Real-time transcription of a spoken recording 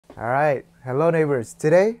All right, hello neighbors.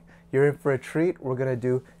 Today you're in for a treat. We're gonna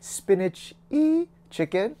do spinach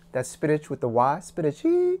chicken. That's spinach with the Y, spinach.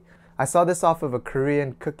 I saw this off of a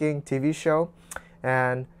Korean cooking TV show,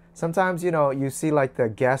 and sometimes you see like the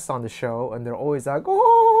guests on the show and they're always like,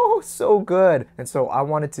 oh, so good. And so I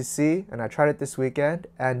wanted to see, and I tried it this weekend,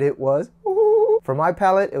 and it was for my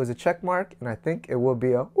palate, it was a check mark, and I think it will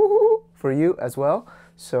be a for you as well.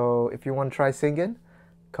 So if you want to try singing,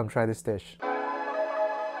 come try this dish.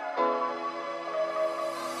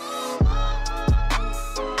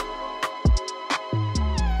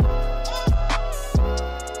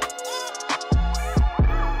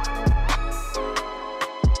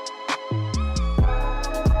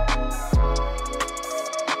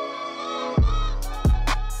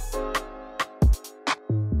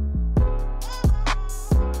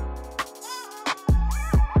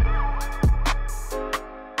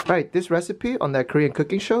 Right, this recipe on that Korean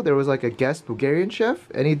cooking show, there was like a guest Bulgarian chef,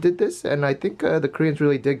 and he did this, and I think the Koreans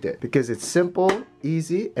really digged it because it's simple,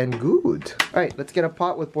 easy, and good. All right, let's get a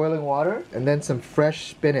pot with boiling water and then some fresh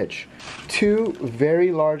spinach. 2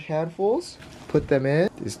 very large handfuls. Put them in.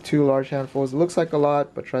 These 2 large handfuls. It looks like a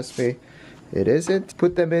lot, but trust me, it isn't.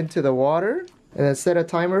 Put them into the water and then set a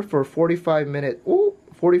timer for 45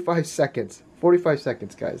 seconds. 45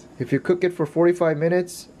 seconds, guys. If you cook it for 45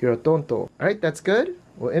 minutes, you're a tonto. All right, that's good.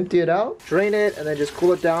 We'll empty it out, drain it, and then just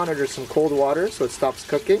cool it down under some cold water so it stops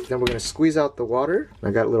cooking. Then we're gonna squeeze out the water.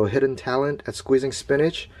 I got a little hidden talent at squeezing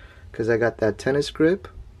spinach because I got that tennis grip.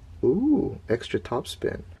 Ooh, extra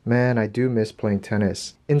topspin. Man, I do miss playing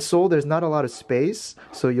tennis. In Seoul, there's not a lot of space,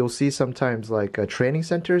 so you'll see sometimes like training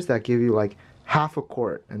centers that give you like half a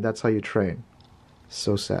court, and that's how you train.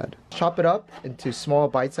 So sad. Chop it up into small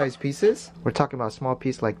bite-sized pieces. We're talking about a small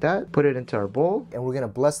piece like that. Put it into our bowl. And we're gonna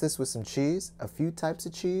bless this with some cheese. A few types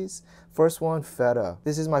of cheese. First one, feta.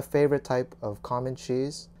 This is my favorite type of common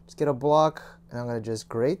cheese. Just get a block and I'm gonna just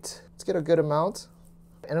grate. Let's get a good amount.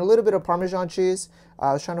 And a little bit of Parmesan cheese.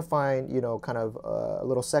 I was trying to find, kind of a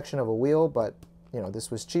little section of a wheel, but this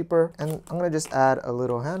was cheaper. And I'm gonna just add a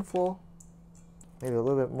little handful, maybe a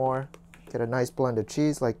little bit more. Get a nice blend of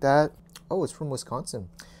cheese like that. Oh, it's from Wisconsin.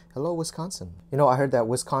 Hello, Wisconsin. I heard that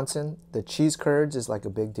Wisconsin, the cheese curds is like a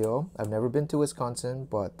big deal. I've never been to Wisconsin,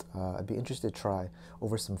 but I'd be interested to try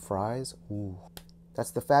over some fries. Ooh,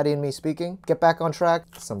 that's the fatty in me speaking. Get back on track.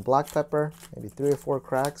 Some black pepper, maybe 3 or 4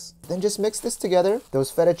 cracks. Then just mix this together. Those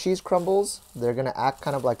feta cheese crumbles, they're gonna act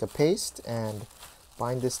kind of like a paste and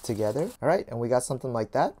bind this together. All right, and we got something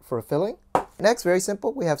like that for a filling. Next, very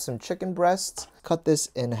simple, we have some chicken breasts. Cut this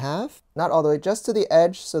in half, not all the way, just to the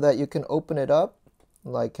edge so that you can open it up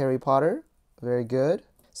like Harry Potter. Very good.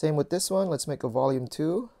 Same with this one. Let's make a volume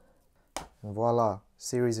 2. And voila,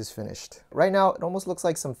 series is finished. Right now, it almost looks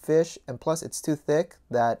like some fish, and plus it's too thick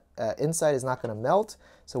that inside is not gonna melt.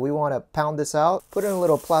 So we wanna pound this out. Put it in a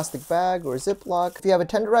little plastic bag or Ziploc. If you have a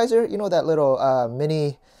tenderizer, that little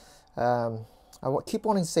mini, I keep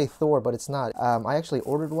wanting to say Thor, but it's not. I actually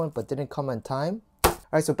ordered one, but didn't come on time.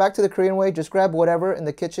 All right, so back to the Korean way. Just grab whatever in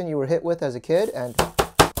the kitchen you were hit with as a kid and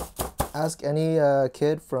ask any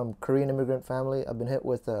kid from Korean immigrant family. I've been hit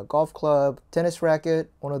with a golf club, tennis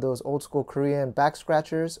racket, one of those old school Korean back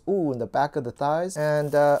scratchers. Ooh, in the back of the thighs.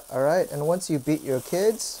 And all right, and once you beat your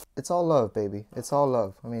kids, it's all love, baby. It's all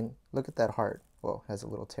love. I mean, look at that heart. Whoa, has a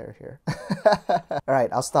little tear here. All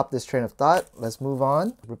right, I'll stop this train of thought. Let's move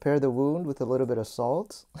on. Repair the wound with a little bit of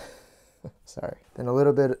salt. Sorry. Then a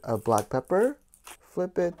little bit of black pepper.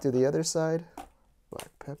 Flip it to the other side. Black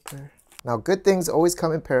pepper. Now, good things always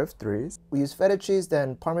come in pair of 3s. We use feta cheese,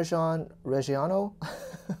 then Parmesan Reggiano.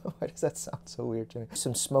 Why does that sound so weird to me?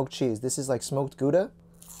 Some smoked cheese. This is like smoked Gouda.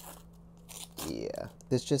 Yeah,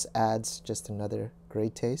 this just adds just another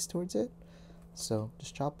great taste towards it. So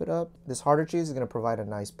just chop it up. This harder cheese is going to provide a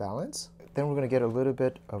nice balance. Then we're going to get a little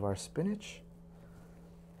bit of our spinach.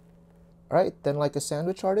 All right, then like a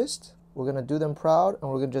sandwich artist, we're going to do them proud, and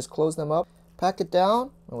we're going to just close them up, pack it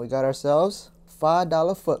down, and we got ourselves $5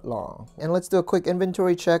 footlong. And let's do a quick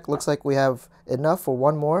inventory check. Looks like we have enough for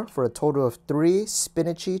one more for a total of 3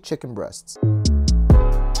 spinachy chicken breasts.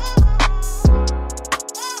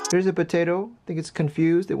 Here's a potato. I think it's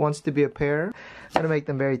confused. It wants to be a pear. I'm gonna make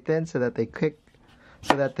them very thin so that they cook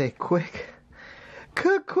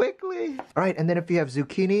quickly. All right, and then if you have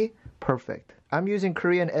zucchini, perfect. I'm using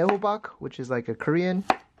Korean ehobak, which is like a Korean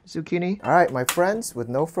zucchini. All right, my friends, with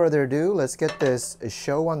no further ado, let's get this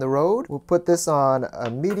show on the road. We'll put this on a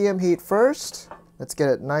medium heat first. Let's get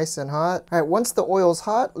it nice and hot. All right, once the oil's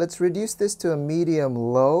hot, let's reduce this to a medium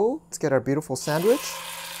low. Let's get our beautiful sandwich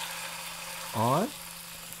on.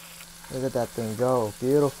 Look at that thing go,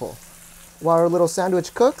 beautiful. While our little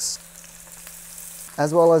sandwich cooks,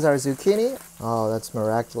 as well as our zucchini. Oh, that's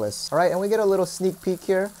miraculous. All right, and we get a little sneak peek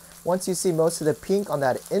here. Once you see most of the pink on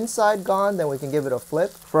that inside gone, then we can give it a flip.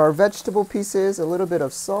 For our vegetable pieces, a little bit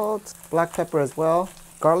of salt, black pepper as well,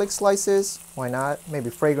 garlic slices, why not? Maybe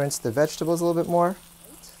fragrance the vegetables a little bit more.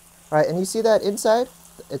 All right, and you see that inside?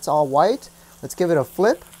 It's all white. Let's give it a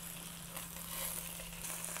flip.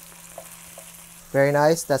 Very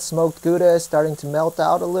nice. That smoked Gouda is starting to melt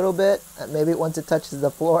out a little bit. Maybe once it touches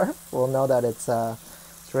the floor, we'll know that it's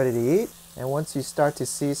ready to eat. And once you start to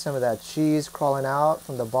see some of that cheese crawling out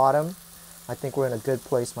from the bottom, I think we're in a good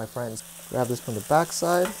place, my friends. Grab this from the back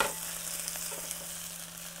side.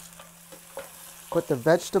 Put the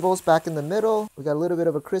vegetables back in the middle. We got a little bit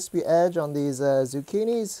of a crispy edge on these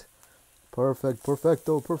zucchinis. Perfect,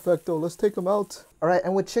 perfecto, perfecto. Let's take them out. All right,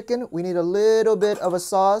 and with chicken, we need a little bit of a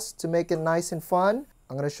sauce to make it nice and fun.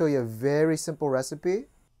 I'm gonna show you a very simple recipe.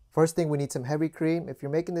 First thing, we need some heavy cream. If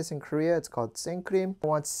you're making this in Korea, it's called 생크림. I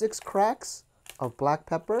want 6 cracks of black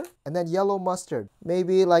pepper and then yellow mustard.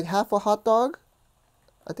 Maybe like half a hot dog.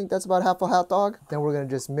 I think that's about half a hot dog. Then we're gonna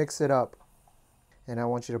just mix it up. And I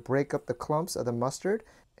want you to break up the clumps of the mustard.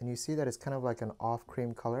 And you see that it's kind of like an off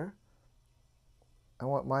cream color. I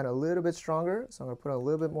want mine a little bit stronger, so I'm gonna put a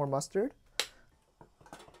little bit more mustard.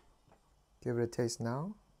 Give it a taste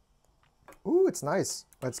now. Ooh, it's nice.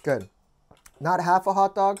 That's good. Not half a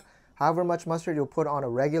hot dog. However much mustard you'll put on a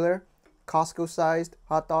regular Costco-sized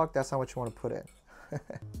hot dog, that's how much you want to put in.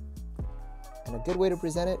 And a good way to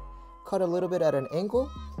present it, cut a little bit at an angle.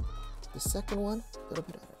 The second one, a little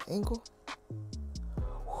bit at an angle.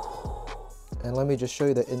 And let me just show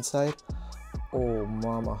you the inside. Oh,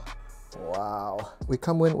 mama. Wow. We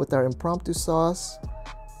come in with our impromptu sauce,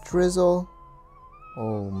 drizzle.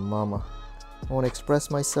 Oh, mama. I want to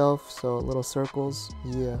express myself, so little circles.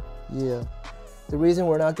 Yeah, yeah. The reason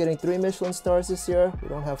we're not getting 3 Michelin stars this year, we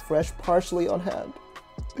don't have fresh parsley on hand.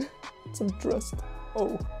 Some dressed.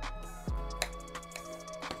 Oh.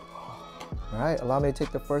 All right, allow me to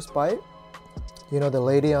take the first bite. You know the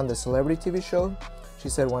lady on the celebrity TV show? She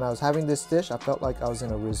said when I was having this dish, I felt like I was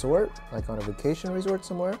in a resort, like on a vacation resort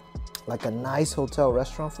somewhere. Like a nice hotel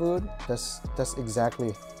restaurant food. That's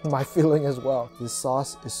exactly my feeling as well. This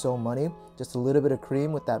sauce is so money. Just a little bit of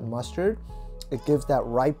cream with that mustard. It gives that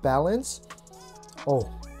right balance. Oh,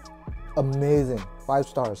 amazing. 5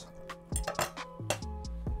 stars.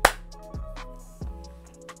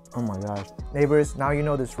 Oh my gosh. Neighbors, now you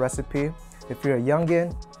know this recipe. If you're a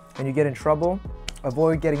youngin and you get in trouble,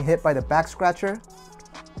 avoid getting hit by the back scratcher.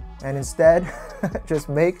 And instead, just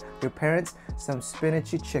make your parents some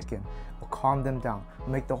spinachy chicken. Will calm them down.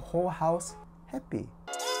 Make the whole house happy.